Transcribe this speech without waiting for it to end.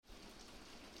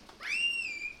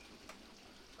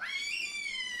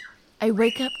I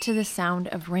wake up to the sound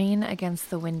of rain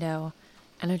against the window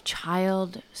and a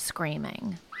child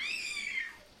screaming.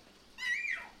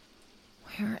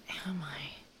 Where am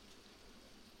I?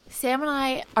 Sam and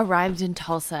I arrived in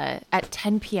Tulsa at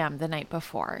 10 p.m. the night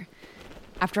before.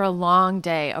 After a long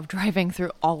day of driving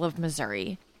through all of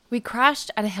Missouri, we crashed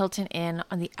at a Hilton Inn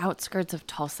on the outskirts of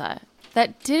Tulsa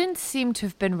that didn't seem to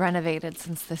have been renovated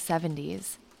since the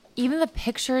 70s. Even the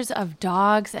pictures of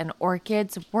dogs and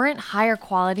orchids weren't higher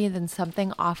quality than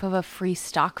something off of a free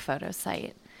stock photo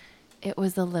site. It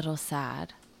was a little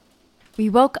sad. We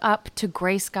woke up to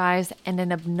gray skies and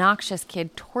an obnoxious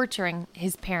kid torturing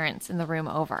his parents in the room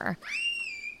over.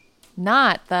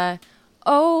 Not the,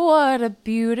 "Oh, what a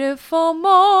beautiful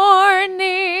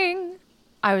morning"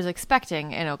 I was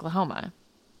expecting in Oklahoma.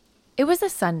 It was a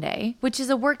Sunday, which is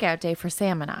a workout day for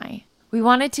Sam and I. We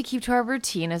wanted to keep to our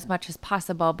routine as much as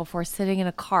possible before sitting in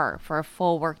a car for a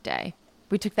full workday.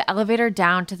 We took the elevator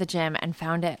down to the gym and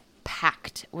found it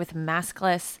packed with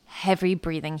maskless,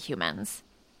 heavy-breathing humans.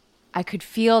 I could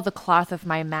feel the cloth of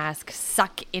my mask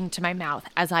suck into my mouth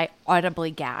as I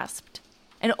audibly gasped.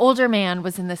 An older man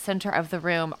was in the center of the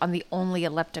room on the only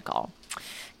elliptical.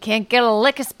 "Can't get a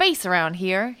lick of space around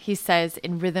here," he says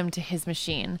in rhythm to his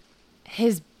machine.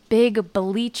 His big,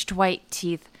 bleached white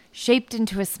teeth shaped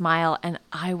into a smile, and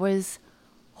I was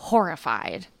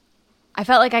horrified. I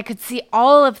felt like I could see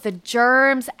all of the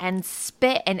germs and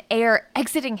spit and air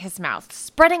exiting his mouth,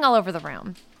 spreading all over the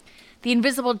room. The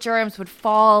invisible germs would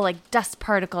fall like dust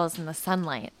particles in the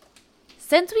sunlight.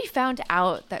 Since we found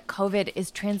out that COVID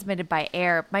is transmitted by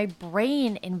air, my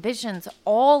brain envisions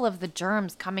all of the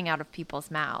germs coming out of people's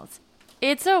mouths.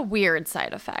 It's a weird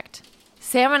side effect.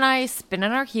 Sam and I spin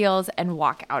on our heels and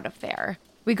walk out of there.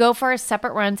 We go for our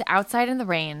separate runs outside in the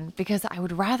rain because I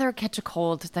would rather catch a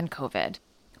cold than COVID.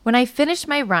 When I finished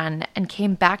my run and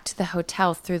came back to the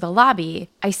hotel through the lobby,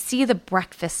 I see the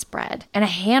breakfast spread and a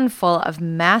handful of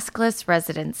maskless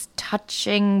residents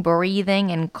touching, breathing,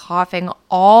 and coughing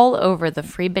all over the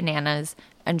free bananas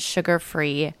and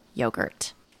sugar-free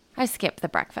yogurt. I skipped the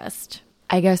breakfast.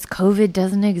 I guess COVID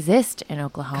doesn't exist in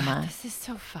Oklahoma. God, this is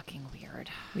so fucking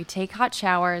weird. We take hot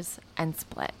showers and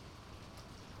split.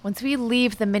 Once we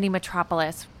leave the mini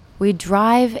metropolis, we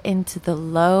drive into the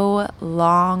low,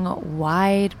 long,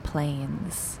 wide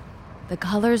plains. The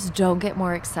colors don't get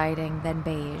more exciting than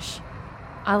beige.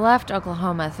 I left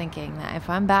Oklahoma thinking that if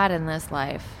I'm bad in this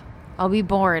life, I'll be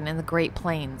born in the Great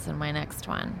Plains in my next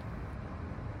one.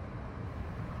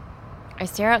 I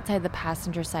stare outside the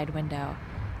passenger side window,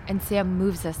 and Sam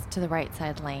moves us to the right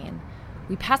side lane.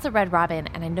 We pass a Red Robin,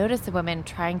 and I notice a woman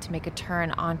trying to make a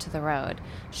turn onto the road.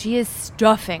 She is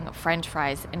stuffing French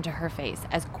fries into her face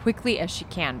as quickly as she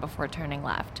can before turning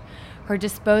left. Her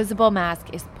disposable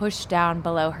mask is pushed down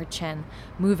below her chin,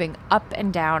 moving up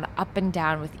and down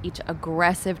with each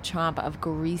aggressive chomp of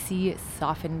greasy,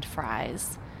 softened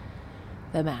fries.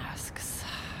 The masks.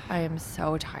 I am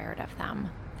so tired of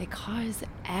them. They cause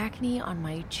acne on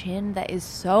my chin that is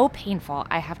so painful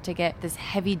I have to get this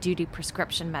heavy-duty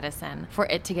prescription medicine for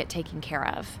it to get taken care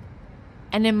of.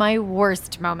 And in my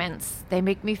worst moments, they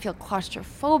make me feel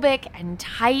claustrophobic and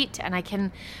tight, and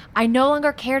I no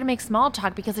longer care to make small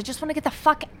talk because I just want to get the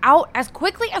fuck out as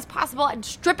quickly as possible and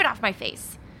strip it off my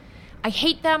face. I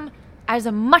hate them as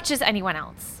much as anyone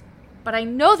else, but I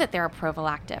know that they're a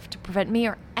prophylactic to prevent me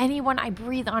or anyone I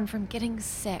breathe on from getting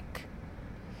sick.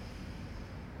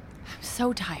 I'm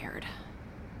so tired.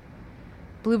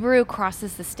 Blueberry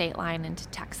crosses the state line into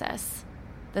Texas.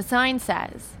 The sign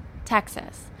says,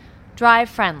 "Texas, drive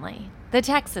friendly, the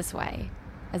Texas way,"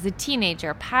 as a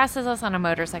teenager passes us on a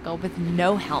motorcycle with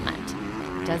no helmet,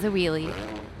 does a wheelie,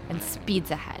 and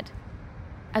speeds ahead.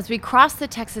 As we cross the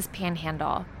Texas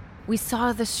Panhandle, we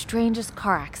saw the strangest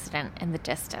car accident in the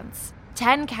distance.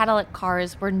 10 Cadillac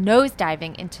cars were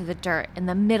nosediving into the dirt in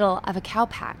the middle of a cow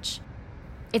patch.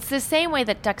 It's the same way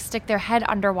that ducks stick their head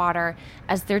underwater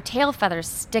as their tail feathers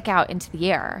stick out into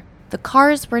the air. The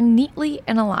cars were neatly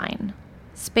in a line,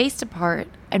 spaced apart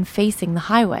and facing the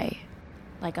highway,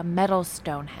 like a metal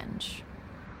Stonehenge.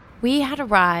 We had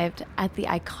arrived at the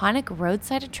iconic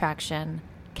roadside attraction,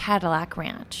 Cadillac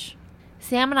Ranch.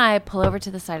 Sam and I pull over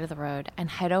to the side of the road and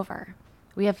head over.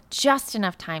 We have just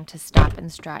enough time to stop and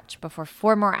stretch before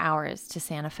 4 more hours to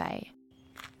Santa Fe.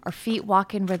 Our feet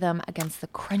walk in rhythm against the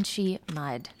crunchy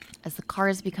mud as the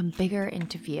cars become bigger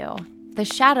into view. The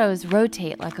shadows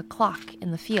rotate like a clock in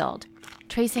the field,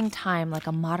 tracing time like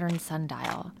a modern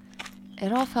sundial.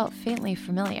 It all felt faintly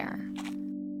familiar.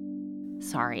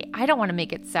 Sorry, I don't want to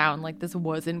make it sound like this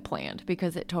wasn't planned,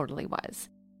 because it totally was.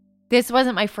 This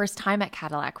wasn't my first time at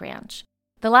Cadillac Ranch.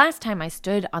 The last time I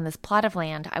stood on this plot of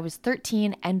land, I was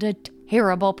 13 and a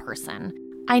terrible person.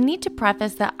 I need to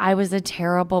preface that I was a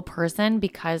terrible person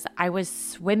because I was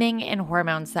swimming in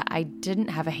hormones that I didn't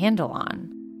have a handle on.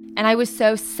 And I was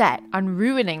so set on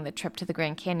ruining the trip to the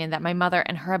Grand Canyon that my mother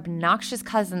and her obnoxious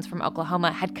cousins from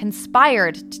Oklahoma had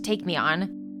conspired to take me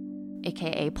on,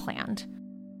 aka planned.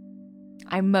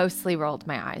 I mostly rolled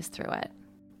my eyes through it.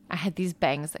 I had these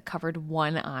bangs that covered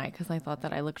one eye because I thought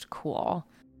that I looked cool.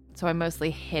 So I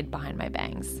mostly hid behind my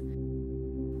bangs.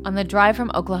 On the drive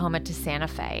from Oklahoma to Santa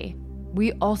Fe,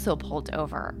 we also pulled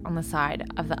over on the side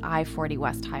of the I-40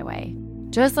 West Highway,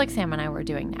 just like Sam and I were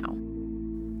doing now.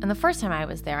 And the first time I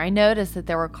was there, I noticed that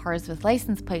there were cars with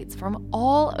license plates from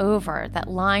all over that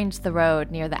lined the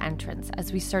road near the entrance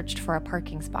as we searched for a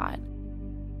parking spot.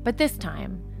 But this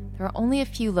time, there were only a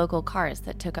few local cars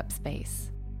that took up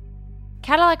space.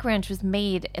 Cadillac Ranch was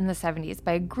made in the 70s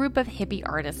by a group of hippie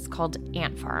artists called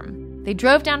Ant Farm. They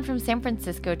drove down from San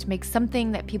Francisco to make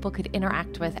something that people could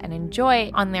interact with and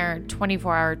enjoy on their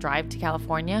 24-hour drive to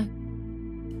California.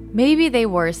 Maybe they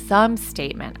were some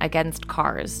statement against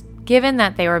cars, given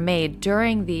that they were made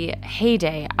during the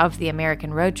heyday of the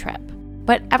American road trip.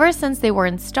 But ever since they were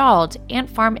installed, Ant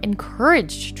Farm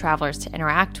encouraged travelers to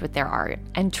interact with their art,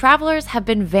 and travelers have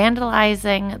been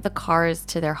vandalizing the cars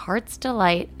to their heart's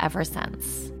delight ever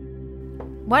since.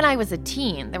 When I was a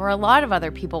teen, there were a lot of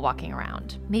other people walking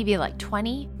around, maybe like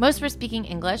 20. Most were speaking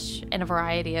English in a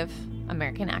variety of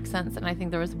American accents, and I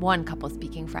think there was one couple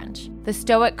speaking French. The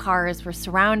stoic cars were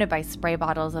surrounded by spray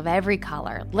bottles of every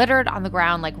color, littered on the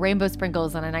ground like rainbow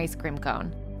sprinkles on an ice cream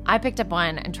cone. I picked up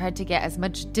one and tried to get as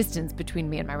much distance between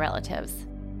me and my relatives.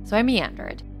 So I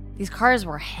meandered. These cars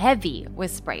were heavy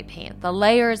with spray paint. The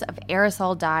layers of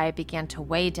aerosol dye began to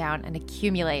weigh down and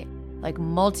accumulate like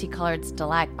multicolored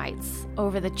stalagmites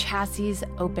over the chassis'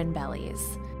 open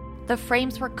bellies. The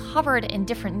frames were covered in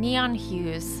different neon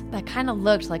hues that kind of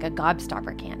looked like a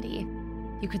gobstopper candy.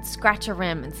 You could scratch a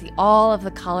rim and see all of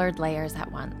the colored layers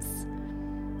at once.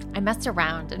 I messed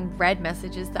around and read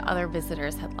messages that other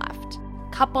visitors had left.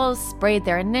 Couples sprayed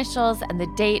their initials and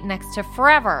the date next to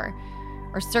forever,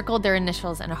 or circled their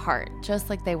initials in a heart, just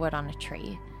like they would on a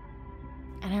tree.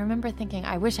 And I remember thinking,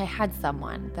 I wish I had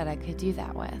someone that I could do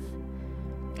that with.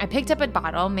 I picked up a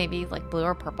bottle, maybe like blue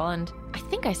or purple, and I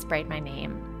think I sprayed my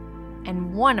name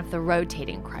and one of the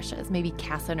rotating crushes, maybe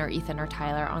Casson or Ethan or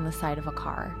Tyler, on the side of a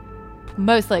car.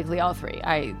 Most likely all three.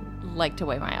 I like to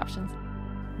weigh my options.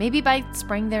 Maybe by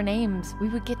spraying their names, we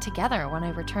would get together when I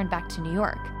returned back to New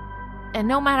York. And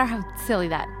no matter how silly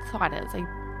that thought is,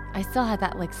 I still had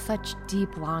that such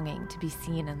deep longing to be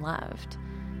seen and loved.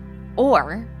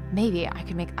 Or maybe I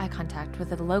could make eye contact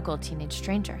with a local teenage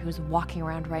stranger who's walking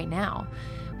around right now.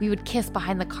 We would kiss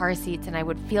behind the car seats and I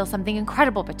would feel something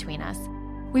incredible between us.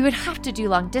 We would have to do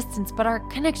long distance, but our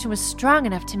connection was strong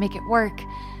enough to make it work.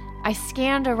 I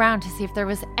scanned around to see if there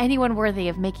was anyone worthy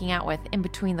of making out with in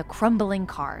between the crumbling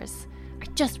cars. I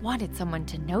just wanted someone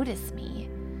to notice me.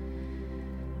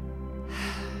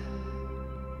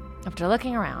 After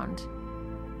looking around,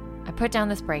 I put down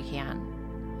the spray can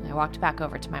and I walked back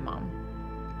over to my mom.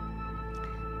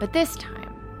 But this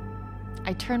time,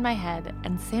 I turned my head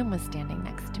and Sam was standing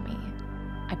next to me.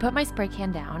 I put my spray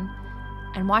can down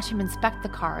and watched him inspect the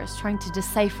cars, trying to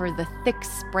decipher the thick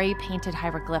spray-painted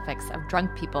hieroglyphics of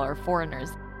drunk people or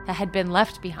foreigners that had been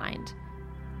left behind.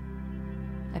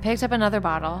 I picked up another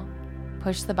bottle,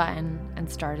 pushed the button,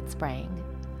 and started spraying.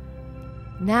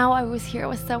 Now I was here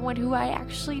with someone who I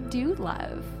actually do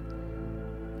love.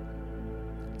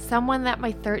 Someone that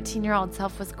my 13-year-old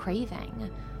self was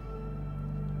craving.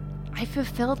 I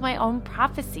fulfilled my own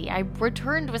prophecy. I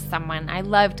returned with someone I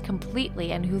loved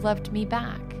completely and who loved me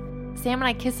back. Sam and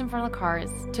I kissed in front of the cars,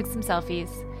 took some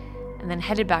selfies, and then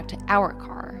headed back to our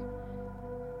car.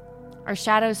 Our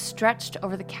shadows stretched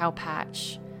over the cow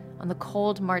patch on the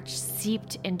cold March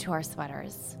seeped into our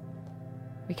sweaters.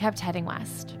 We kept heading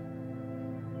west.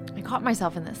 I caught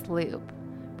myself in this loop,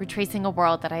 retracing a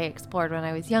world that I explored when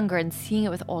I was younger and seeing it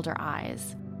with older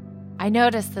eyes. I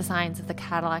noticed the signs of the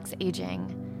Cadillac's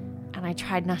aging, and I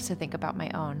tried not to think about my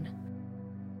own.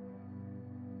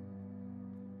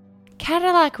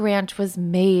 Cadillac Ranch was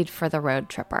made for the road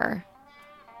tripper.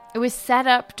 It was set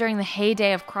up during the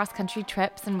heyday of cross-country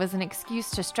trips and was an excuse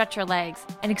to stretch your legs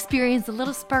and experience a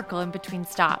little sparkle in between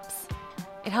stops.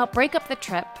 It helped break up the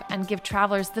trip and give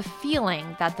travelers the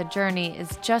feeling that the journey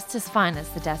is just as fun as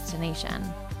the destination.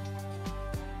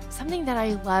 Something that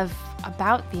I love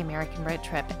about the American road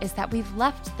trip is that we've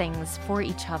left things for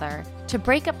each other to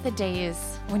break up the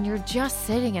days when you're just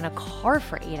sitting in a car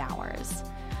for 8 hours.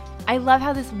 I love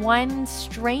how this one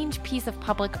strange piece of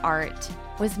public art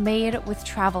was made with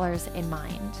travelers in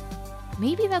mind.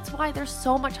 Maybe that's why there's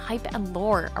so much hype and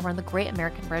lore around the Great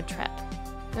American Road Trip.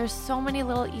 There's so many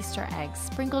little Easter eggs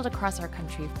sprinkled across our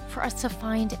country for us to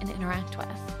find and interact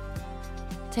with.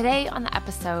 Today on the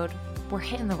episode, we're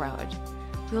hitting the road.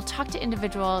 We'll talk to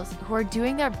individuals who are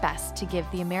doing their best to give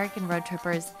the American road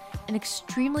trippers an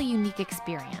extremely unique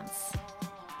experience.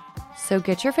 So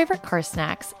get your favorite car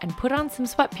snacks and put on some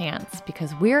sweatpants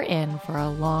because we're in for a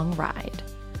long ride.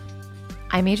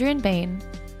 I'm Adrienne Bain,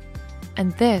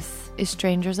 and this is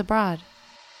Strangers Abroad.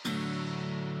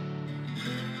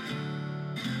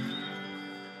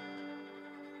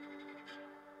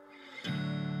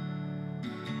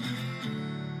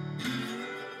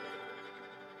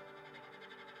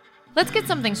 Let's get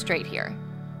something straight here.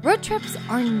 Road trips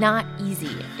are not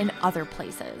easy in other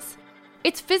places.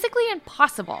 It's physically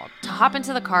impossible to hop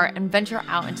into the car and venture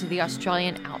out into the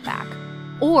Australian outback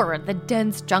or the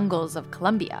dense jungles of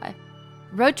Colombia.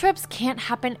 Road trips can't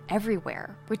happen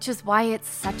everywhere, which is why it's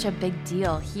such a big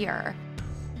deal here.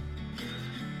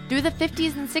 Through the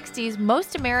 50s and 60s,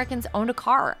 most Americans owned a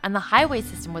car and the highway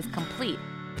system was complete,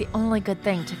 the only good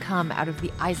thing to come out of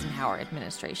the Eisenhower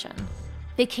administration.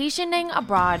 Vacationing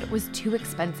abroad was too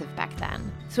expensive back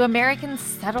then, so Americans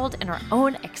settled in our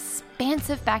own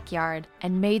expansive backyard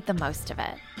and made the most of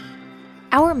it.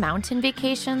 Our mountain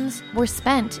vacations were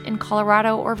spent in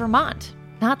Colorado or Vermont,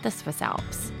 not the Swiss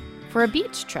Alps. For a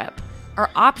beach trip, our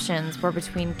options were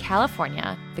between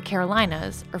California, the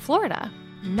Carolinas, or Florida,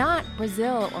 not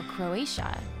Brazil or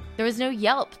Croatia. There was no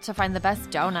Yelp to find the best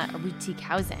donut or boutique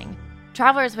housing.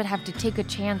 Travelers would have to take a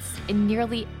chance in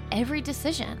nearly every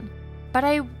decision. But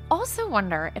I also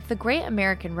wonder if the Great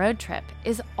American Road Trip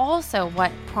is also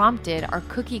what prompted our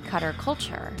cookie-cutter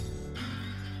culture.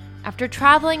 After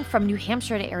traveling from New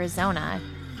Hampshire to Arizona,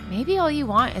 maybe all you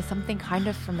want is something kind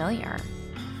of familiar.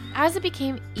 As it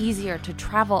became easier to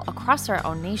travel across our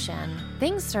own nation,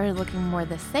 things started looking more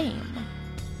the same.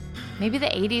 Maybe the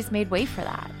 80s made way for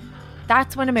that.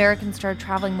 That's when Americans started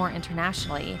traveling more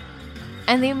internationally,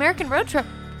 and the American road trip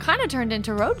kind of turned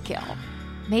into roadkill.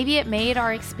 Maybe it made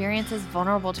our experiences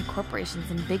vulnerable to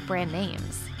corporations and big brand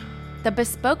names. The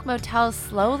bespoke motels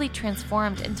slowly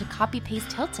transformed into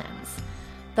copy-paste Hiltons.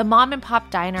 The mom-and-pop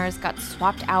diners got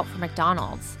swapped out for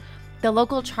McDonald's. The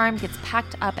local charm gets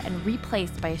packed up and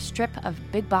replaced by a strip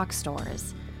of big-box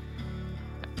stores.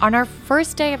 On our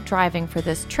first day of driving for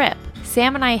this trip,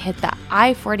 Sam and I hit the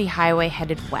I-40 highway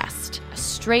headed west, a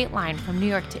straight line from New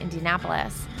York to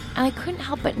Indianapolis, and I couldn't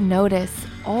help but notice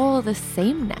all the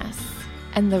sameness.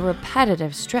 And the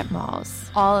repetitive strip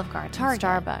malls. Olive Garden, Target,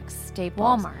 Starbucks,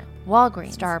 Staples, Walmart,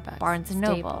 Walgreens, Starbucks, Barnes &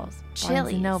 Noble,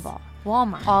 Chili's, Noble,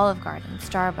 Walmart, Olive Garden,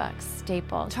 Starbucks,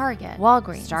 Staples, Target,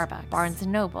 Walgreens, Starbucks, Barnes &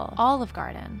 Noble, Olive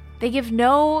Garden. They give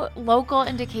no local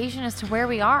indication as to where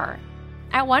we are.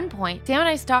 At one point, Sam and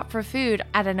I stopped for food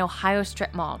at an Ohio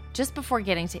strip mall just before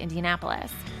getting to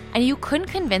Indianapolis, and you couldn't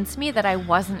convince me that I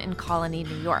wasn't in Colony,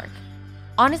 New York.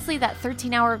 Honestly, that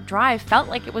 13-hour drive felt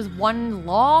like it was one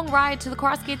long ride to the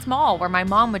Crossgates Mall where my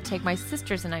mom would take my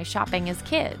sisters and I shopping as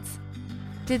kids.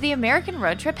 Did the American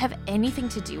road trip have anything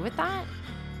to do with that?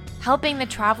 Helping the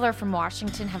traveler from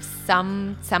Washington have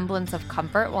some semblance of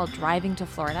comfort while driving to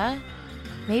Florida?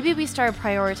 Maybe we started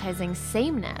prioritizing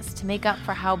sameness to make up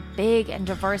for how big and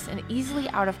diverse and easily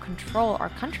out of control our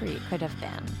country could have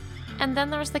been. And then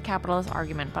there's the capitalist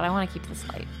argument, but I want to keep this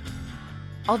light.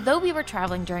 Although we were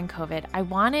traveling during COVID, I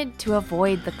wanted to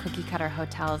avoid the cookie-cutter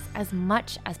hotels as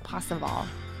much as possible.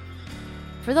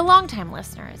 For the long-time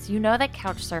listeners, you know that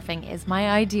couch surfing is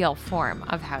my ideal form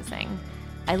of housing.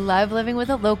 I love living with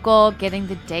a local, getting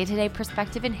the day-to-day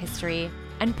perspective and history,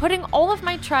 and putting all of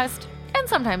my trust, and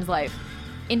sometimes life,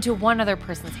 into one other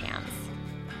person's hands.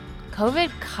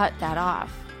 COVID cut that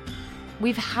off.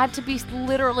 We've had to be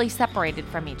literally separated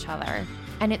from each other,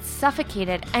 and it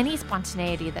suffocated any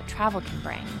spontaneity that travel can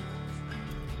bring.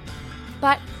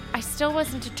 But I still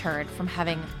wasn't deterred from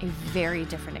having a very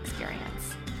different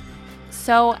experience.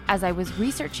 So as I was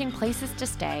researching places to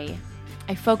stay,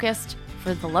 I focused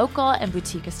for the local and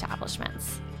boutique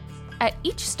establishments. At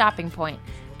each stopping point,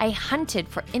 I hunted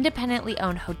for independently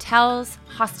owned hotels,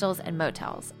 hostels, and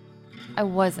motels. I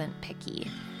wasn't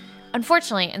picky.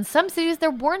 Unfortunately, in some cities,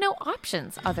 there were no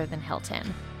options other than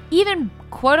Hilton. Even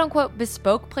quote-unquote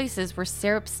bespoke places were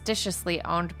surreptitiously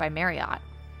owned by Marriott,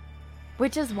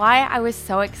 which is why I was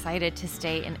so excited to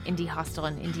stay in Indy Hostel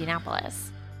in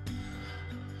Indianapolis.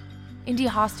 Indy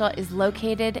Hostel is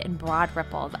located in Broad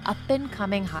Ripple, the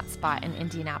up-and-coming hotspot in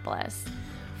Indianapolis,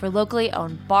 for locally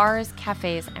owned bars,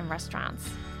 cafes, and restaurants.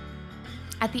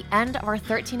 At the end of our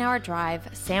 13-hour drive,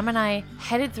 Sam and I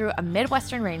headed through a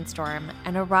Midwestern rainstorm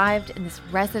and arrived in this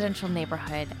residential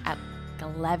neighborhood at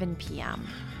 11 p.m.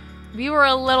 We were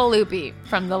a little loopy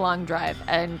from the long drive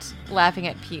and laughing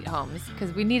at Pete Holmes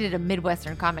because we needed a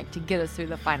Midwestern comic to get us through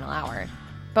the final hour.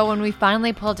 But when we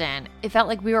finally pulled in, it felt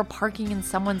like we were parking in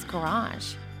someone's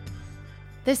garage.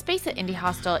 The space at Indie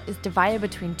Hostel is divided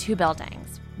between two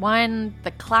buildings. One,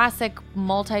 the classic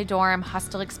multi-dorm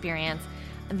hostel experience,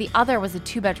 and the other was a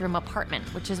 2-bedroom apartment,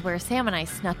 which is where Sam and I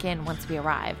snuck in once we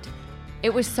arrived.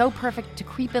 It was so perfect to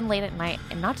creep in late at night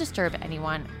and not disturb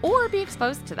anyone or be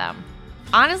exposed to them.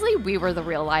 Honestly, we were the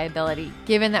real liability,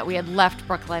 given that we had left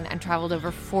Brooklyn and traveled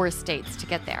over 4 states to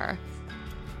get there.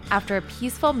 After a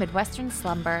peaceful Midwestern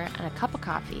slumber and a cup of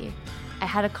coffee, I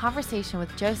had a conversation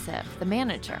with Joseph, the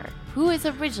manager, who is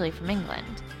originally from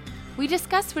England. We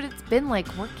discussed what it's been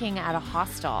like working at a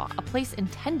hostel, a place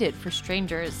intended for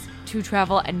strangers to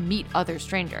travel and meet other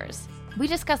strangers. We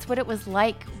discussed what it was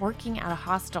like working at a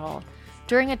hostel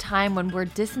during a time when we're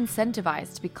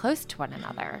disincentivized to be close to one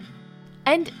another.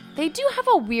 And they do have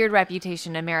a weird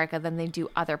reputation in America than they do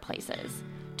other places.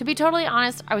 To be totally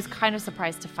honest, I was kind of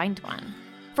surprised to find one.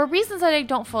 For reasons that I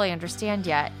don't fully understand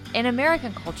yet, in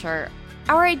American culture,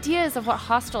 our ideas of what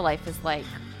hostel life is like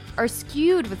are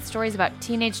skewed with stories about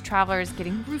teenage travelers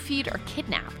getting roofied or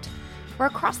kidnapped. Where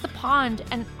across the pond,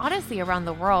 and honestly around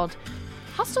the world,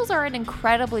 hostels are an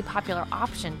incredibly popular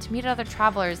option to meet other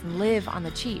travelers and live on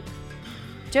the cheap.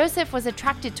 Joseph was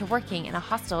attracted to working in a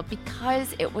hostel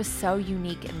because it was so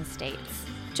unique in the States.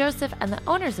 Joseph and the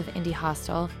owners of Indie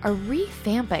Hostel are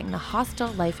revamping the hostel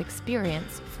life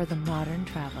experience for the modern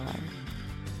traveler.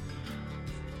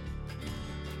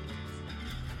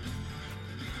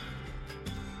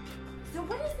 So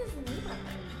what is this neighborhood?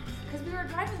 Because we were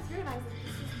driving through and I was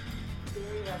like, this is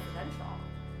very residential.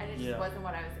 And it just wasn't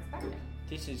what I was expecting.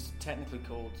 This is technically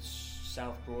called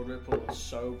South Broad Ripple, or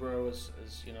Sobro, as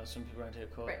you know, some people around here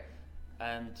call it. Right.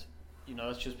 And you know,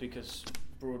 that's just because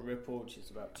Broad Ripple, which is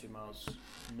about 2 miles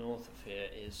north of here,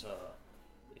 is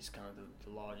kind of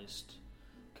the largest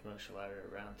commercial area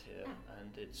around here,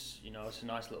 and it's a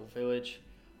nice little village.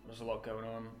 There's a lot going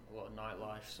on, a lot of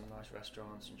nightlife, some nice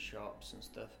restaurants and shops and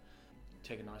stuff.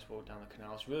 Take a nice walk down the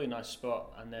canal. It's a really nice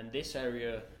spot. And then this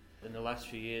area, in the last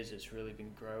few years, it's really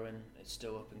been growing. It's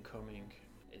still up and coming.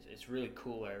 It's a really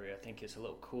cool area. I think it's a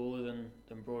little cooler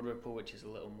than Broad Ripple, which is a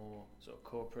little more sort of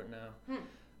corporate now.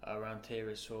 Around here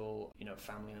it's all,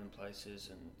 family-owned places,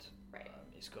 and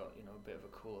it's got, a bit of a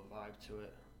cooler vibe to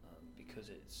it because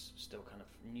it's still kind of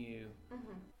new.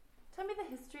 Mm-hmm. Tell me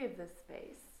the history of this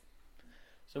space.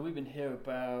 So we've been here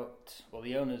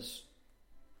the owners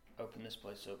opened this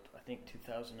place up, I think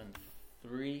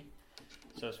 2003.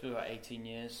 So it's been about 18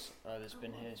 years that's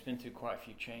been here. It's been through quite a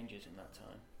few changes in that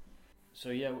time. So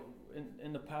yeah,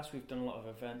 in the past we've done a lot of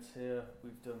events here.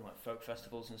 We've done like folk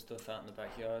festivals and stuff out in the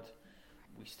backyard.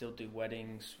 We still do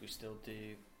weddings. We still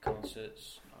do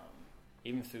concerts.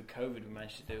 Even through COVID, we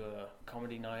managed to do a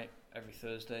comedy night every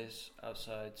Thursdays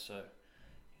outside. So,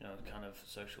 kind of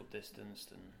social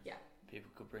distanced, and people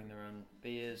could bring their own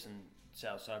beers and sit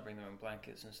outside, bring their own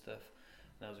blankets and stuff.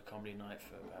 And that was a comedy night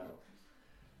for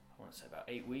about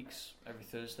 8 weeks every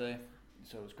Thursday.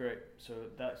 So it was great. So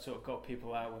that sort of got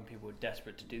people out when people were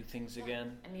desperate to do things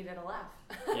again. And needed a laugh.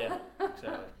 Yeah,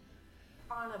 exactly.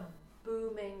 On a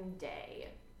booming day,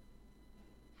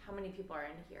 how many people are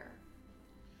in here?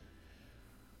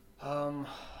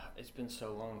 It's been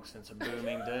so long since a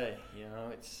booming day.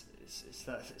 It's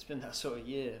been that sort of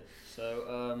year.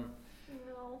 So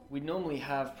we normally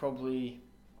have probably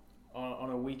on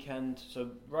a weekend.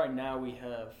 So right now we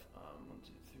have 1,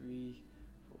 2, 3,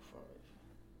 4, 5.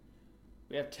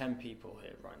 We have 10 people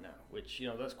here right now, which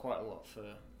that's quite a lot for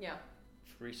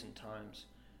recent times.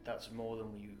 That's more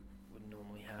than we would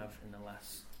normally have in the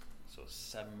last sort of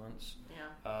 7 months.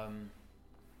 Yeah.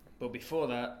 But before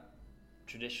that,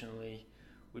 traditionally,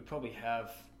 we'd probably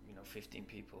have 15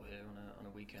 people here on a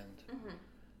weekend,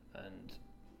 and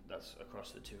that's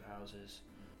across the 2 houses.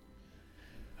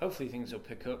 Hopefully things will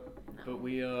pick up, but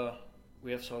we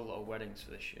have sold a lot of weddings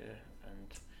for this year,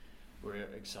 and we're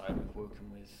excited with working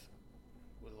with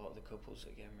a lot of the couples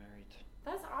that get married.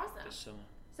 That's awesome. This summer.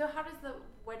 So how does the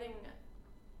wedding?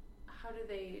 How do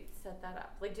they set that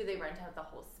up? Like, do they rent out the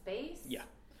whole space? Yeah.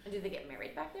 And do they get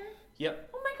married back there? Yep.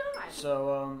 Oh my god.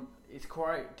 So it's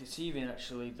quite deceiving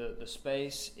actually. The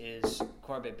space is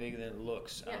quite a bit bigger than it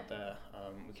looks out there.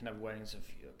 We can have weddings of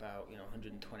about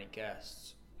 120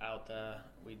 guests out there.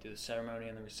 We do the ceremony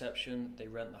and the reception. They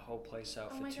rent the whole place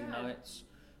out for 2 nights,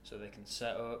 so they can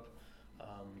set up.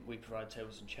 We provide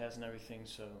tables and chairs and everything,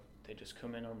 so they just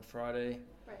come in on the Friday,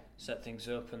 set things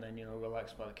up, and then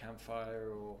relax by the campfire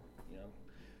or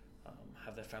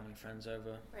have their family and friends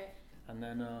over. Right. And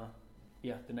then,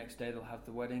 the next day they'll have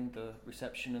the wedding, the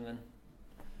reception, and then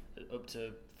up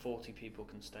to 40 people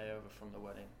can stay over from the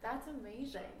wedding. That's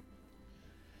amazing.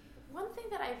 One thing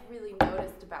that I've really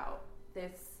noticed about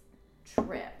this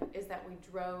trip is that we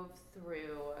drove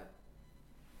through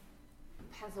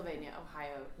Pennsylvania,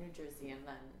 Ohio, New Jersey, and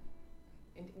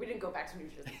then we didn't go back to New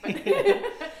Jersey, but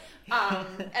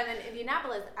and then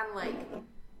Indianapolis, and like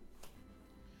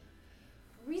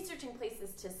researching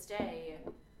places to stay,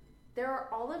 there are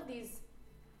all of these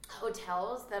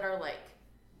hotels that are like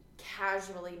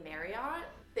casually Marriott.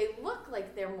 They look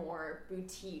like they're more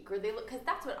boutique, or they look, because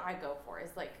that's what I go for,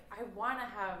 is like I want to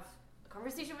have a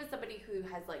conversation with somebody who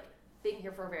has like been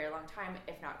here for a very long time,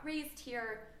 if not raised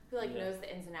here, who like knows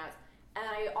the ins and outs. And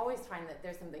I always find that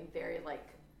there's something very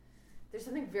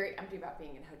empty about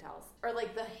being in hotels, or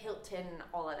like the Hilton,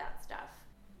 all of that stuff.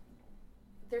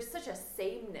 There's such a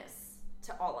sameness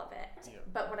to all of it. Yeah.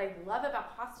 But what I love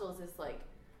about hostels is like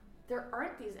there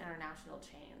aren't these international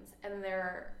chains, and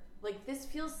they're like, this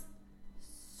feels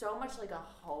so much like a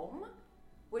home,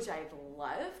 which I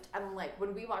loved. And like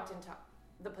when we walked into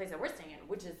the place that we're staying in,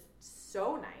 which is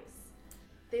so nice,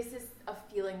 this is a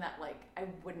feeling that like I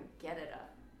wouldn't get at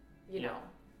a, you know,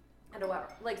 at a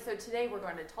whatever. Like, so today we're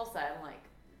going to Tulsa, and like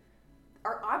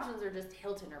our options are just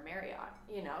Hilton or Marriott,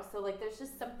 you know? So like there's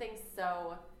just something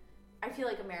so, I feel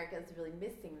like America is really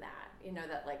missing that, you know,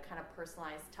 that like kind of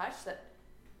personalized touch that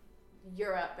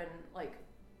Europe and like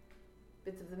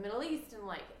bits of the Middle East and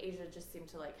like Asia just seem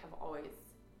to like have always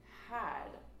had.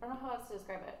 I don't know how else to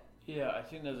describe it. Yeah, I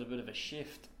think there's a bit of a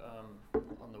shift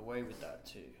on the way with that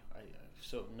too. I've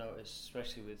sort of noticed,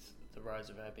 especially with the rise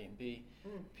of Airbnb,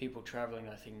 people traveling,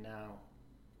 I think now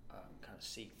kind of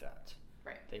seek that.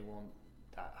 Right. They want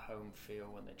that home feel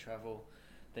when they travel.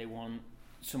 They want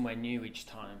somewhere new each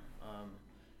time.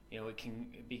 You know, it can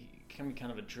be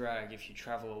kind of a drag if you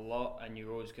travel a lot and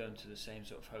you're always going to the same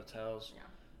sort of hotels. Yeah.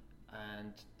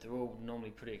 And they're all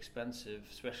normally pretty expensive,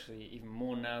 especially even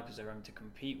more now because they're having to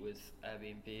compete with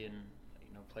Airbnb and,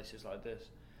 you know, places like this.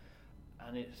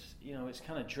 And it's, you know, it's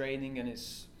kind of draining, and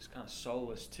it's kind of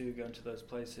soulless too, going to those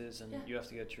places, and you have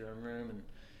to go to your own room, and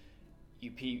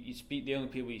you speak, the only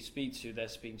people you speak to, they're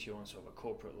speaking to you on sort of a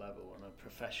corporate level, on a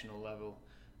professional level,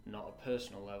 not a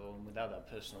personal level. And without that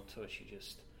personal touch,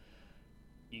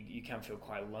 you can feel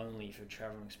quite lonely if you're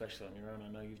traveling, especially on your own.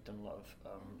 I know you've done a lot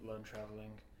of lone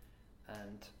traveling.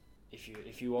 And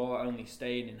if you are only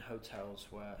staying in hotels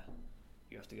where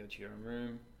you have to go to your own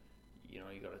room, you know,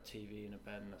 you got a TV and a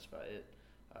bed and that's about it,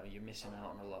 you're missing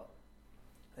out on a lot.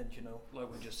 And, you know, like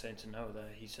we were just saying to Noah there,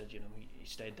 he said, you know, he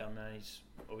stayed down there, he's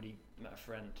already met a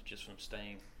friend just from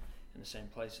staying in the same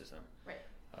place as them. Right.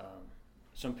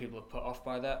 Some people are put off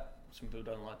by that, some people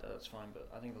don't like that, that's fine, but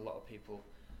I think a lot of people,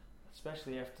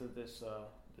 especially after this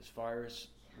virus,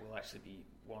 will actually be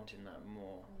wanting that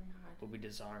more. Oh my God. We'll be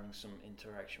desiring some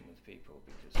interaction with people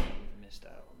because we've missed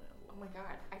out on it a lot. Oh my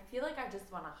God. I feel like I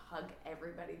just want to hug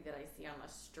everybody that I see on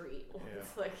the street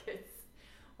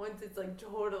once it's like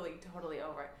totally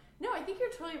over. No, I think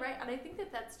you're totally right. And I think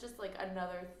that that's just like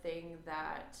another thing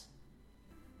that,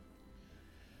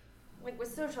 like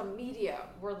with social media,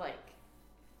 we're like,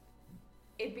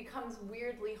 it becomes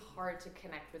weirdly hard to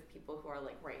connect with people who are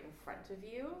like right in front of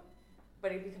you.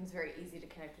 But it becomes very easy to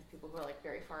connect with people who are like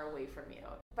very far away from you.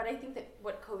 But I think that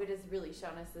what COVID has really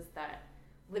shown us is that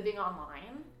living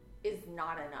online is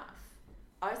not enough.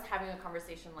 Us having a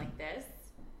conversation like this,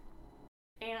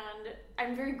 and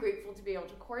I'm very grateful to be able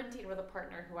to quarantine with a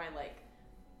partner who I like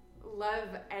love,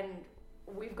 and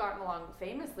we've gotten along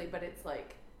famously, but it's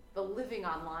like the living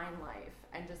online life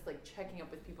and just like checking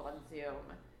up with people on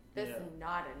Zoom. That's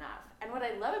not enough. And what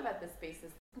I love about this space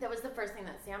is, that was the first thing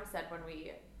that Sam said when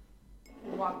we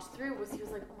walked through, was he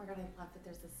was like, oh my God, I love that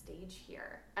there's a stage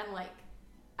here. And like,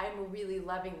 I'm really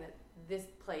loving that this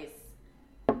place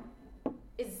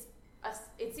is,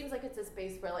 it seems like it's a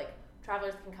space where like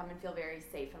travelers can come and feel very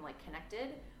safe and like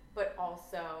connected, but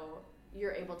also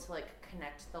you're able to like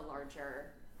connect the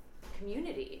larger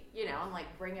community, you know, and like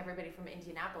bring everybody from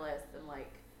Indianapolis and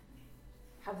like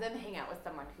have them hang out with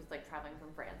someone who's like traveling from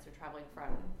France or traveling from,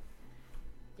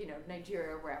 you know,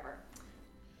 Nigeria or wherever.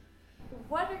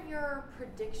 What are your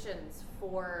predictions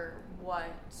for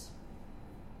what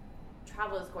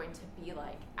travel is going to be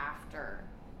like after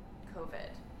COVID?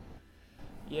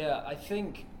 Yeah, I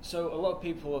think so. A lot of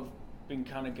people have been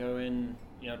kind of going,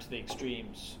 you know, to the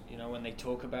extremes. You know, when they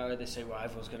talk about it, they say, well,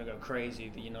 everyone's going to go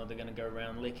crazy. You know, they're going to go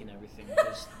around licking everything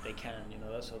because they can, you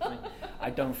know, that sort of thing. I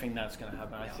don't think that's going to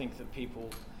happen. I think that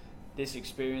this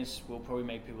experience will probably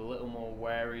make people a little more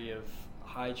wary of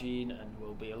hygiene and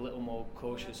will be a little more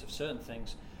cautious of certain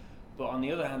things. But on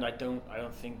the other hand, I don't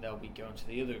think they'll be going to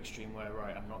the other extreme where,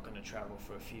 right, I'm not going to travel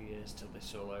for a few years till this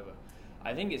is all over.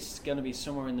 I think it's going to be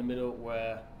somewhere in the middle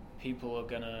where people are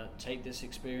going to take this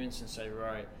experience and say,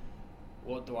 right,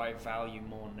 what do I value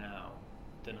more now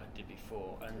than I did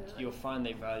before? And you'll find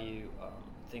they value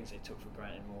things they took for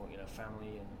granted more,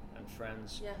 family and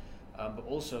friends, but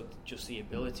also just the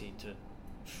ability to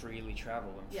freely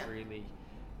travel and freely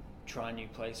try new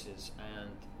places, and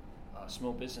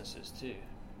small businesses too.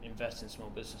 Invest in small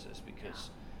businesses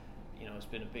because it's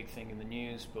been a big thing in the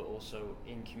news, but also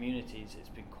in communities it's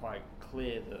been quite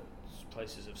clear that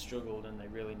places have struggled and they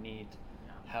really need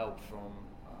help from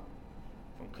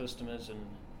customers, and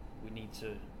we need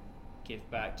to give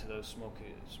back to those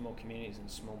small communities and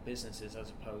small businesses,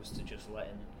 as opposed to just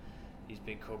letting these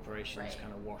big corporations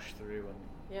kind of wash through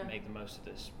and make the most of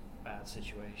this bad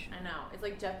situation. I know. It's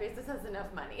like Jeff Bezos has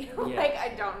enough money. Like,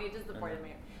 I don't need to support him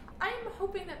here. I'm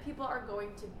hoping that people are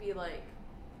going to be like,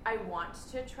 I want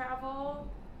to travel.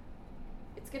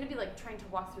 It's going to be like trying to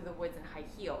walk through the woods in high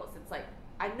heels. It's like,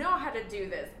 I know how to do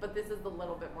this, but this is a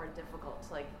little bit more difficult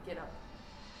to like get up.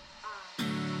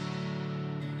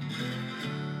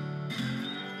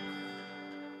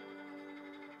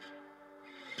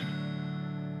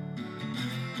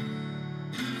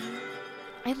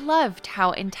 I loved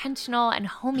how intentional and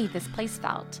homey this place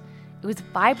felt. It was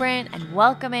vibrant and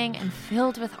welcoming and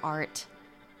filled with art.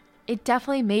 It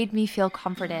definitely made me feel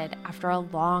comforted after a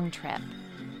long trip.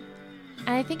 And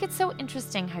I think it's so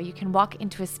interesting how you can walk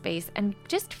into a space and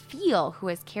just feel who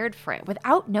has cared for it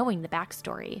without knowing the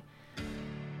backstory.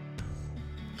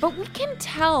 But we can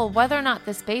tell whether or not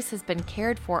the space has been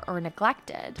cared for or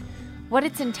neglected, what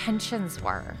its intentions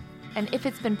were, and if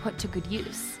it's been put to good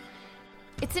use.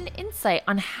 It's an insight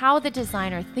on how the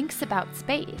designer thinks about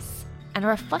space and a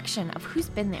reflection of who's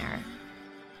been there.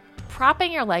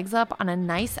 Propping your legs up on a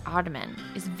nice ottoman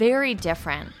is very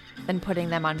different than putting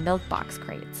them on milk box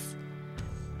crates.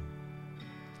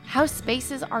 How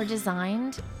spaces are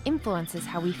designed influences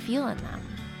how we feel in them.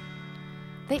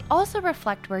 They also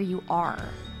reflect where you are.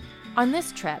 On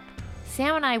this trip,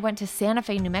 Sam and I went to Santa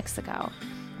Fe, New Mexico,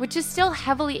 which is still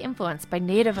heavily influenced by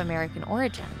Native American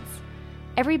origins.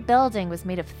 Every building was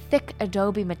made of thick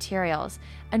adobe materials,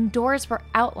 and doors were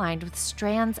outlined with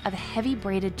strands of heavy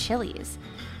braided chilies.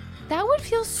 That would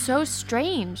feel so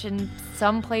strange in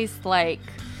some place like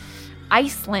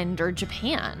Iceland or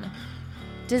Japan.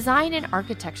 Design and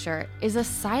architecture is a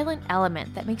silent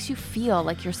element that makes you feel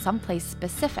like you're someplace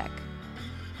specific.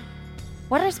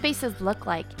 What our spaces look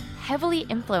like heavily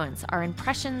influence our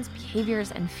impressions,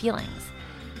 behaviors, and feelings.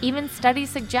 Even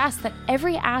studies suggest that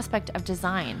every aspect of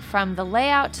design, from the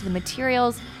layout to the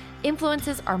materials,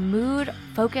 influences our mood,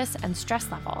 focus, and stress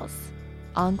levels.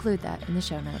 I'll include that in the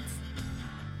show notes.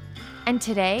 And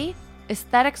today,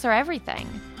 aesthetics are everything.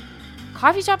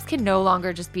 Coffee shops can no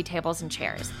longer just be tables and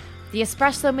chairs. The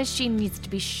espresso machine needs to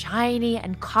be shiny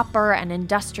and copper and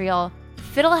industrial.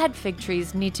 Fiddlehead fig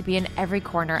trees need to be in every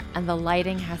corner, and the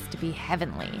lighting has to be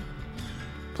heavenly.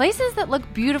 Places that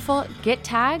look beautiful get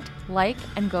tagged, like,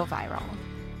 and go viral.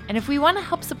 And if we want to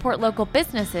help support local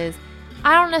businesses,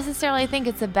 I don't necessarily think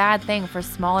it's a bad thing for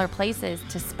smaller places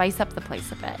to spice up the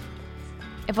place a bit.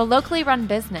 If a locally run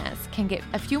business can get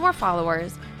a few more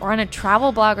followers or on a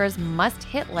travel blogger's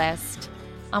must-hit list,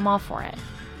 I'm all for it.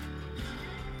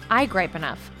 I gripe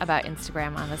enough about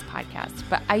Instagram on this podcast,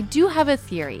 but I do have a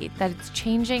theory that it's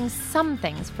changing some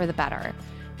things for the better,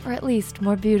 or at least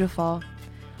more beautiful.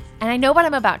 And I know what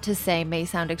I'm about to say may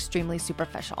sound extremely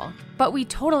superficial, but we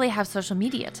totally have social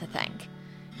media to thank.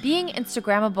 Being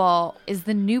Instagrammable is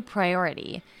the new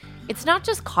priority. It's not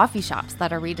just coffee shops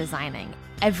that are redesigning.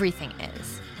 Everything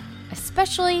is,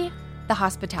 especially the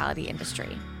hospitality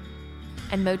industry.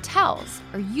 And motels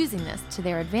are using this to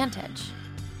their advantage.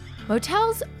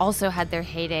 Motels also had their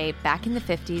heyday back in the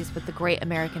 50s with the Great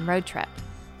American Road Trip.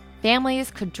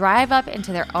 Families could drive up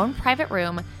into their own private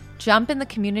room, jump in the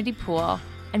community pool,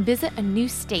 and visit a new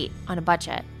state on a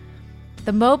budget.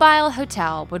 The mobile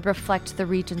hotel would reflect the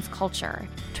region's culture.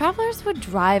 Travelers would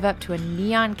drive up to a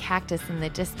neon cactus in the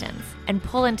distance and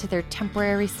pull into their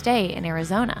temporary stay in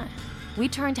Arizona. We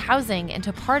turned housing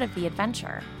into part of the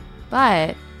adventure.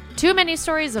 But too many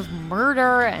stories of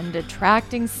murder and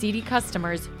attracting seedy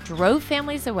customers drove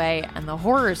families away and the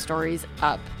horror stories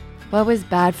up. What was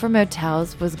bad for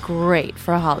motels was great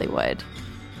for Hollywood.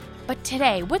 But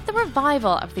today, with the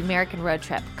revival of the American Road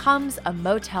Trip, comes a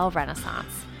motel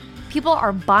renaissance. People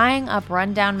are buying up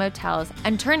rundown motels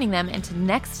and turning them into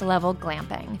next-level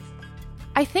glamping.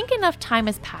 I think enough time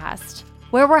has passed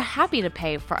where we're happy to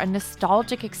pay for a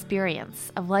nostalgic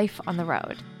experience of life on the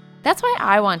road. That's why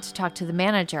I want to talk to the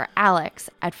manager, Alex,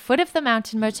 at Foot of the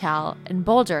Mountain Motel in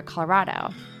Boulder,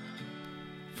 Colorado.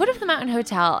 Foot of the Mountain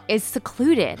Hotel is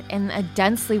secluded in a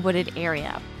densely wooded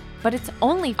area, but it's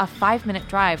only a 5-minute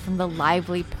drive from the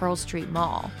lively Pearl Street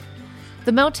Mall.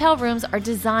 The motel rooms are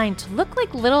designed to look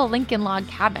like little Lincoln log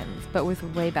cabins, but with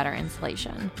way better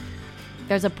insulation.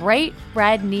 There's a bright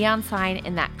red neon sign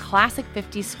in that classic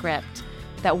 50s script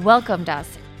that welcomed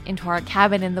us into our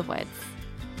cabin in the woods.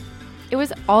 It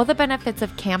was all the benefits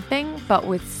of camping, but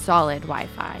with solid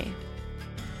Wi-Fi.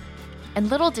 And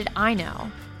little did I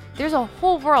know, there's a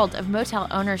whole world of motel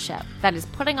ownership that is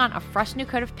putting on a fresh new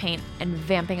coat of paint and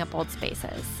vamping up old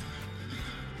spaces.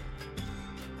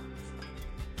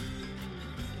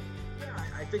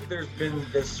 I think there's been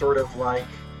this sort of like,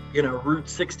 Route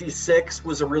 66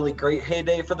 was a really great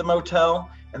heyday for the motel.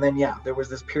 And then, there was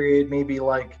this period, maybe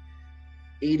like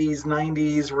 80s,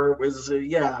 90s, where it was,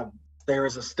 there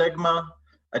is a stigma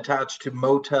attached to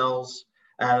motels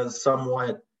as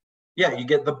somewhat, you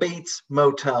get the Bates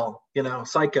Motel,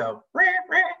 Psycho,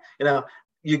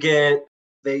 you get,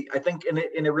 I think, and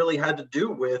it really had to do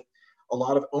with a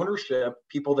lot of ownership,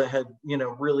 people that had,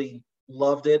 really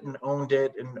loved it and owned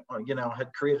it and,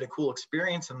 had created a cool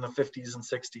experience in the 50s and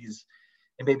 60s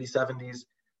and maybe 70s.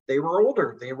 They were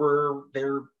older.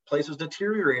 Their place was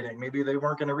deteriorating. Maybe they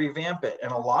weren't going to revamp it.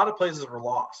 And a lot of places were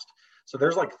lost. So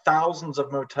there's like thousands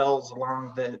of motels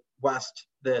along the West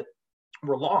that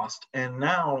were lost. And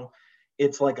now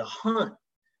it's like a hunt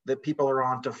that people are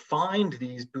on to find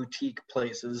these boutique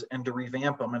places and to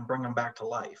revamp them and bring them back to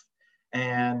life.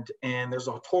 And there's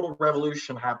a total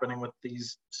revolution happening with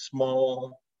these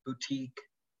small boutique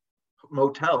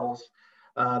motels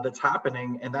that's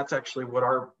happening. And that's actually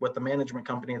what the management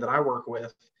company that I work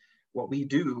with, what we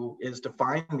do is to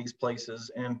find these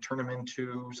places and turn them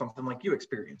into something like you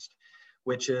experienced,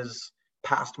 which is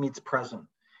past meets present.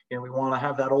 We want to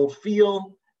have that old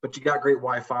feel, but you got great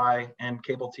Wi-Fi and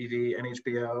cable TV and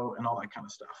HBO and all that kind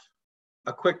of stuff.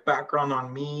 A quick background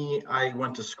on me, I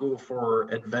went to school for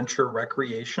adventure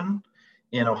recreation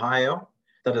in Ohio.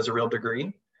 That is a real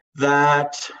degree.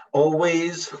 That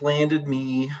always landed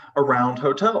me around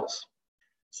hotels.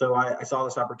 So I saw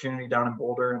this opportunity down in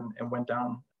Boulder and went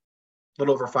down a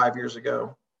little over 5 years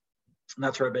ago. And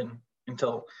that's where I've been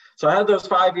until, so I had those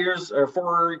 5 years or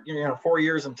 4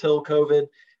 years until COVID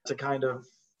to kind of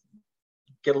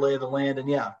get a lay of the land.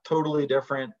 And totally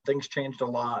different. Things changed a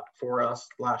lot for us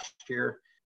last year.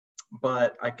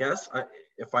 But I guess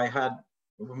if I had,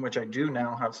 which I do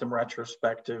now, have some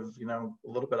retrospective, a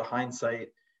little bit of hindsight,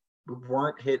 we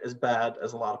weren't hit as bad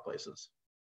as a lot of places.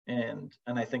 And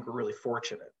I think we're really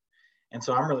fortunate. And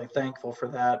so I'm really thankful for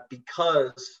that,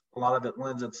 because a lot of it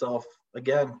lends itself,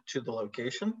 again, to the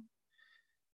location,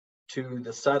 to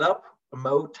the setup. A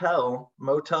motel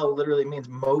literally means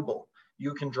mobile.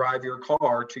 You can drive your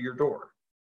car to your door.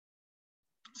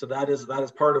 So that is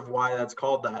part of why that's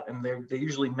called that. And they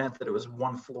usually meant that it was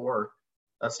one floor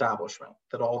establishment,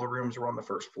 that all the rooms were on the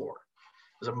first floor.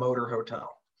 It was a motor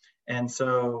hotel. And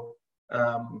so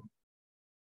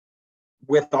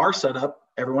with our setup,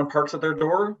 everyone parks at their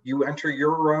door. You enter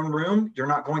your own room. You're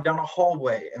not going down a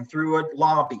hallway and through a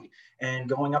lobby and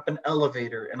going up an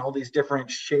elevator and all these different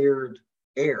shared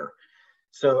air,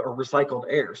 or recycled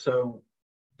air. So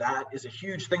that is a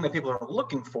huge thing that people are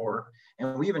looking for.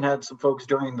 And we even had some folks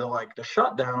during the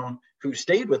shutdown who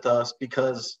stayed with us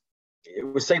because it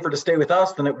was safer to stay with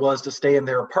us than it was to stay in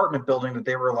their apartment building that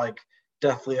they were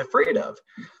deathly afraid of.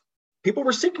 People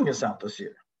were seeking us out this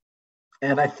year.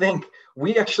 And I think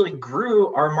we actually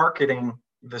grew our marketing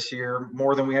this year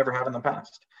more than we ever have in the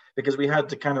past, because we had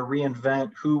to kind of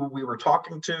reinvent who we were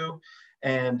talking to.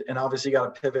 And obviously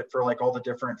got to pivot for all the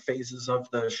different phases of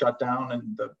the shutdown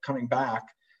and the coming back,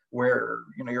 where,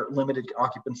 you're at limited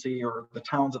occupancy, or the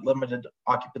town's at limited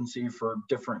occupancy for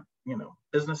different,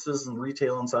 businesses and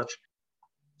retail and such.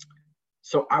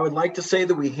 So I would like to say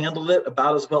that we handled it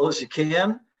about as well as you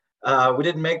can. We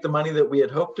didn't make the money that we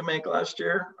had hoped to make last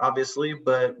year, obviously,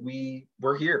 but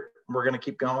we're here. We're going to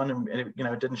keep going, and it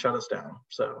didn't shut us down.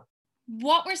 So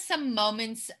what were some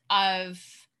moments of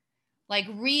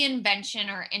reinvention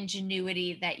or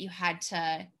ingenuity that you had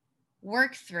to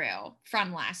work through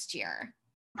from last year?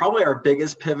 Probably our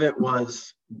biggest pivot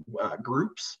was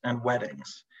groups and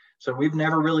weddings. So we've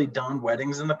never really done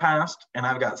weddings in the past, and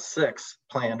I've got 6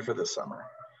 planned for this summer.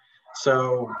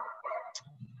 So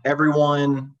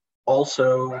everyone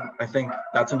also, I think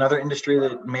that's another industry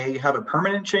that may have a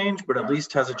permanent change, but at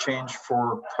least has a change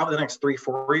for probably the next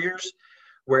 3-4 years,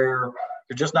 where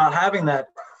you're just not having that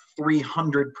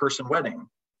 300 person wedding.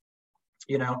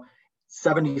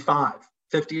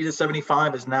 50 to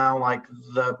 75 is now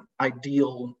the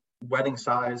ideal wedding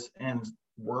size, and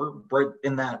we're right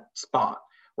in that spot.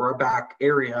 We're a back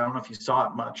area. I don't know if you saw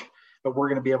it much, but we're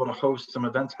going to be able to host some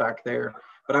events back there.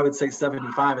 But I would say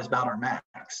 75 is about our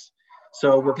max.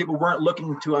 So where people weren't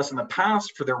looking to us in the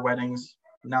past for their weddings,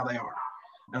 now they are.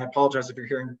 And I apologize if you're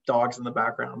hearing dogs in the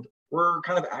background. We're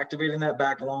kind of activating that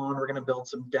back lawn. We're going to build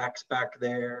some decks back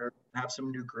there, have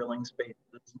some new grilling spaces,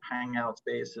 some hangout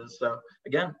spaces. So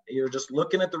again, you're just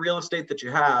looking at the real estate that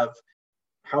you have.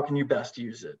 How can you best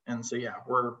use it? And so, yeah,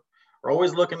 we're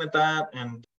always looking at that,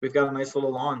 and we've got a nice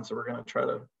little lawn. So we're going to try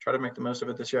to make the most of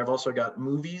it this year. I've also got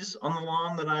movies on the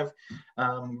lawn that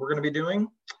we're going to be doing.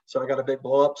 So I got a big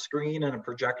blow up screen and a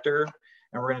projector,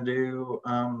 and we're going to do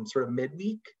sort of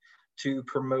midweek to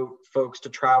promote folks to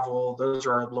travel. Those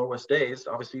are our lowest days.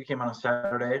 Obviously, you came on a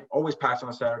Saturday, always packed on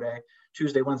a Saturday.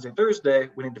 Tuesday, Wednesday, Thursday,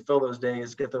 we need to fill those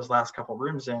days, get those last couple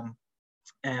rooms in.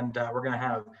 And we're going to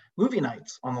have movie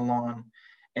nights on the lawn.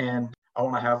 And I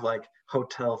want to have like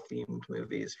hotel themed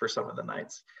movies for some of the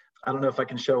nights. I don't know if I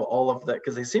can show all of that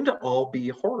because they seem to all be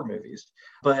horror movies.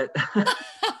 But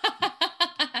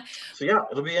so, yeah,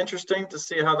 it'll be interesting to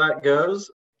see how that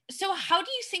goes. So how do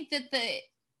you think that the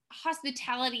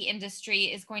hospitality industry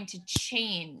is going to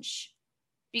change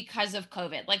because of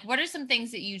COVID? Like, what are some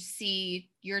things that you see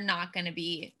you're not going to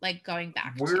be like going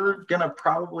back to? We're going to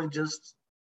probably just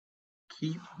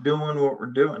keep doing what we're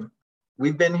doing.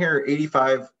 We've been here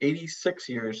 86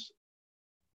 years,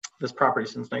 this property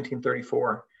since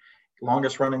 1934,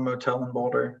 longest running motel in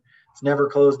Boulder. It's never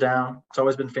closed down. It's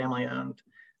always been family owned.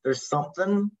 There's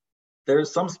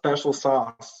some special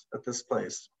sauce at this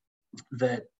place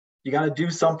that you got to do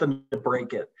something to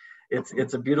break it.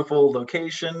 It's a beautiful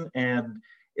location, and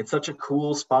it's such a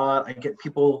cool spot. I get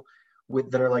people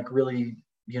that are like really,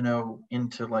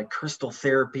 into like crystal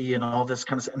therapy and all this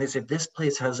kind of stuff. And they say, this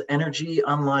place has energy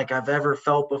unlike I've ever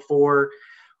felt before.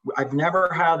 I've never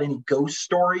had any ghost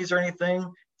stories or anything.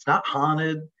 It's not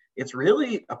haunted. It's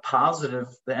really a positive.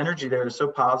 The energy there is so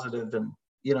positive. And,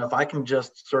 if I can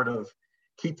just sort of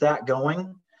keep that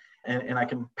going, and I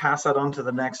can pass that on to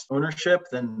the next ownership,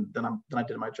 then I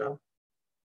did my job.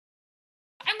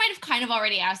 I might have kind of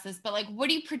already asked this, but like, what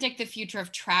do you predict the future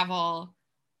of travel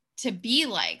to be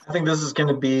like? I think this is going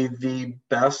to be the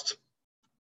best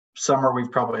summer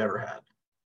we've probably ever had.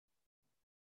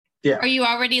 Yeah. Are you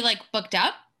already like booked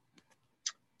up?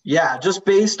 Yeah, just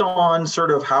based on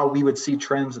sort of how we would see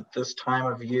trends at this time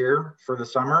of year for the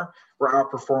summer, we're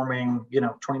outperforming,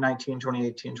 2019,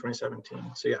 2018,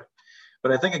 2017. So yeah.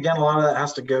 But I think, again, a lot of that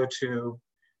has to go to,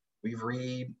 we've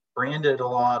rebranded a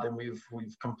lot, and we've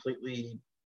completely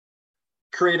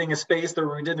creating a space that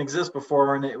we didn't exist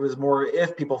before. And it was more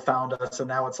if people found us, and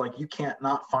now it's like, you can't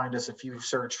not find us if you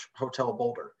search Hotel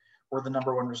Boulder. We're the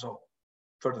number one result,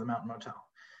 Foot of the Mountain Motel.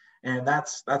 And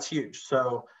that's huge.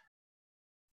 So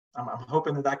I'm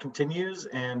hoping that continues.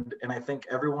 And I think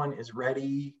everyone is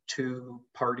ready to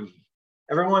party.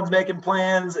 Everyone's making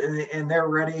plans, and they're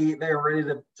ready. They're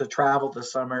ready to travel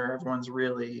this summer. Everyone's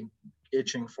really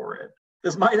itching for it.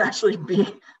 This might actually be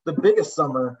the biggest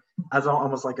summer as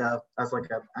almost like a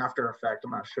after effect.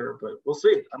 I'm not sure, but we'll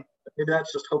see. Maybe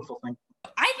that's just hopeful thinking.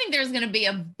 I think there's going to be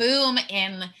a boom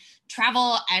in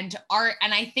travel and art,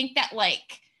 and I think that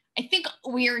I think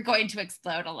we're going to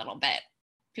explode a little bit.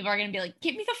 People are going to be like,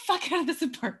 get me the fuck out of this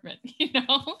apartment,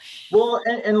 Well,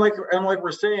 and like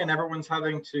we're saying, everyone's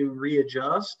having to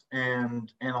readjust, and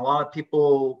a lot of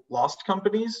people lost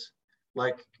companies,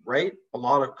 right? A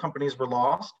lot of companies were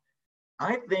lost.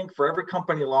 I think for every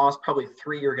company lost, probably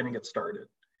 3 are going to get started,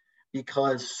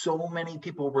 because so many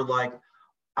people were like,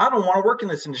 I don't want to work in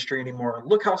this industry anymore.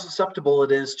 Look how susceptible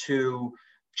it is to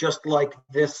just like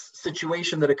this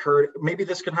situation that occurred. Maybe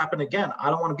this could happen again. I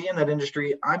don't want to be in that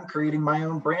industry. I'm creating my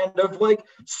own brand of like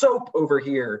soap over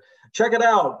here. Check it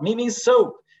out, Mimi's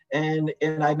soap. And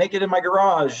I make it in my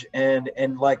garage. And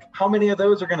like, how many of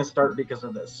those are going to start because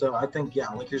of this? So I think, yeah,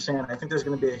 like you're saying, I think there's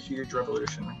going to be a huge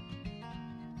revolution.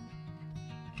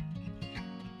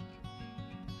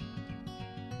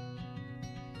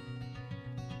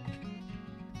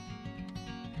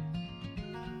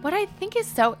 What I think is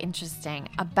so interesting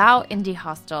about Indie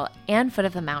Hostel and Foot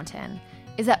of the Mountain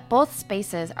is that both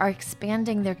spaces are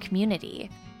expanding their community.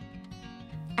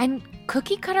 And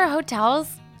cookie cutter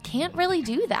hotels can't really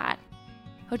do that.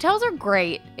 Hotels are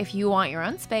great if you want your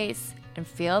own space and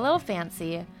feel a little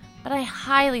fancy, but I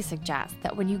highly suggest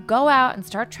that when you go out and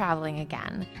start traveling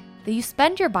again, that you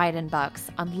spend your Biden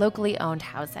bucks on locally owned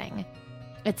housing.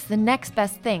 It's the next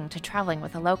best thing to traveling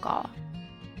with a local.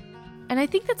 And I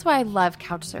think that's why I love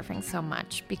couch surfing so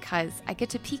much, because I get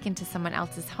to peek into someone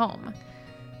else's home.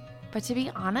 But to be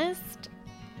honest,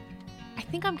 I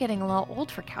think I'm getting a little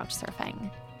old for couch surfing.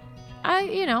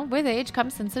 with age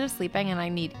comes sensitive sleeping, and I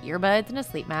need earbuds and a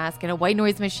sleep mask and a white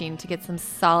noise machine to get some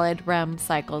solid REM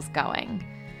cycles going.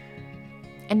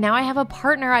 And now I have a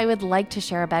partner I would like to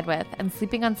share a bed with, and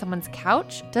sleeping on someone's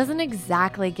couch doesn't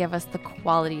exactly give us the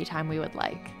quality time we would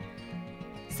like.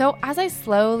 So as I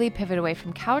slowly pivot away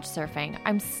from couch surfing,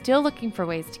 I'm still looking for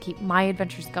ways to keep my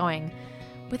adventures going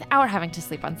without having to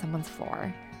sleep on someone's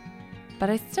floor. But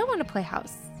I still want to play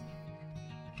house.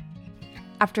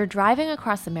 After driving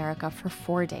across America for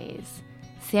 4 days,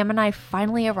 Sam and I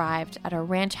finally arrived at a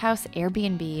ranch house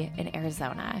Airbnb in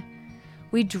Arizona.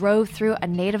 We drove through a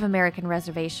Native American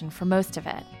reservation for most of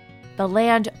it, the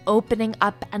land opening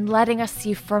up and letting us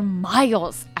see for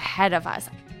miles ahead of us.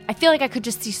 I feel like I could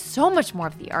just see so much more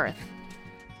of the earth.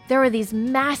 There were these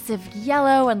massive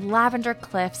yellow and lavender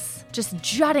cliffs just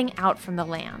jutting out from the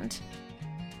land.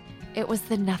 It was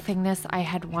the nothingness I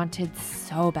had wanted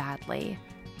so badly.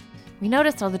 We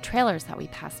noticed all the trailers that we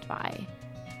passed by.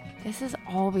 This is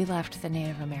all we left the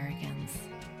Native Americans.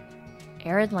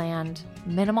 Arid land,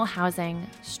 minimal housing,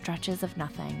 stretches of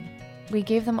nothing. We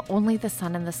gave them only the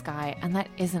sun and the sky, and that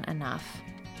isn't enough.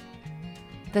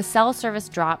 The cell service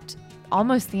dropped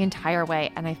almost the entire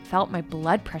way, and I felt my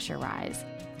blood pressure rise.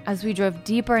 As we drove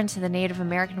deeper into the Native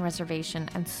American reservation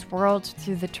and swirled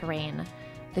through the terrain,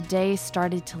 the day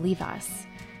started to leave us.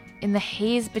 In the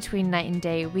haze between night and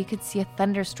day, we could see a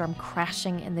thunderstorm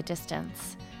crashing in the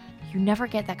distance. You never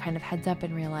get that kind of heads up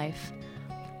in real life.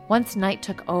 Once night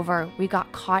took over, we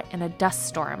got caught in a dust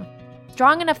storm,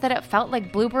 strong enough that it felt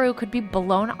like Blueberry could be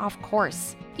blown off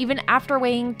course, even after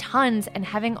weighing tons and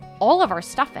having all of our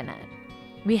stuff in it.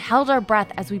 We held our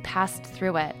breath as we passed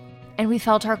through it, and we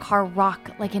felt our car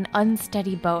rock like an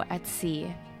unsteady boat at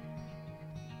sea.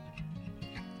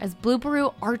 As Blueberry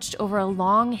arched over a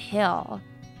long hill,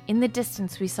 in the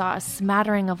distance we saw a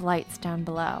smattering of lights down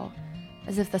below,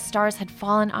 as if the stars had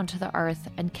fallen onto the earth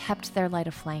and kept their light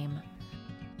aflame.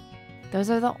 Those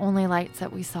are the only lights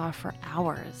that we saw for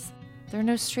hours. There are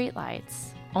no street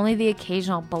lights, only the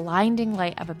occasional blinding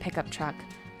light of a pickup truck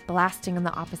blasting in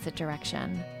the opposite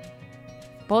direction.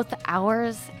 Both the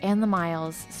hours and the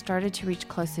miles started to reach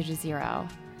closer to zero.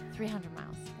 300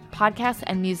 miles. Podcasts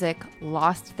and music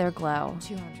lost their glow.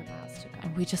 200 miles to go.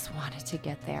 And we just wanted to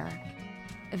get there.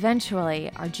 Eventually,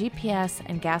 our GPS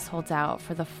and gas holds out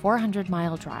for the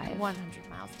 400-mile drive. 100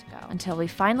 miles to go. Until we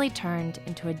finally turned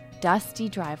into a dusty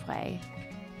driveway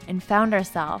and found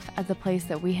ourselves at the place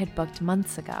that we had booked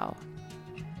months ago.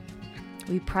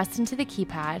 We pressed into the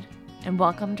keypad and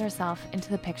welcomed ourselves into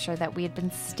the picture that we had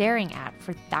been staring at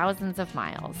for thousands of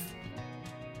miles.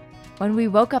 When we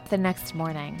woke up the next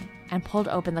morning and pulled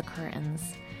open the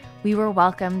curtains, we were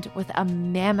welcomed with a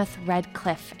mammoth red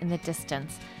cliff in the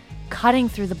distance, cutting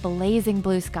through the blazing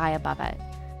blue sky above it.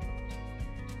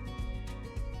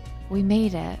 We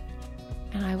made it,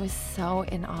 and I was so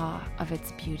in awe of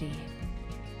its beauty.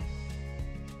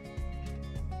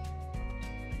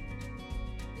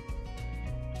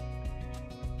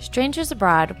 Strangers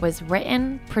Abroad was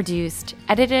written, produced,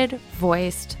 edited,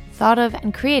 voiced, thought of,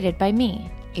 and created by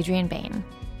me, Adrienne Bain.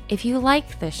 If you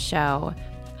like this show,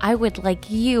 I would like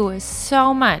you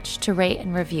so much to rate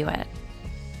and review it.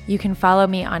 You can follow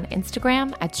me on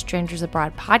Instagram at Strangers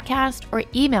Abroad Podcast or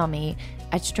email me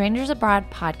at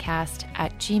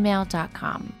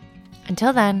strangersabroadpodcast@gmail.com.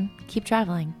 Until then, keep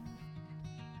traveling.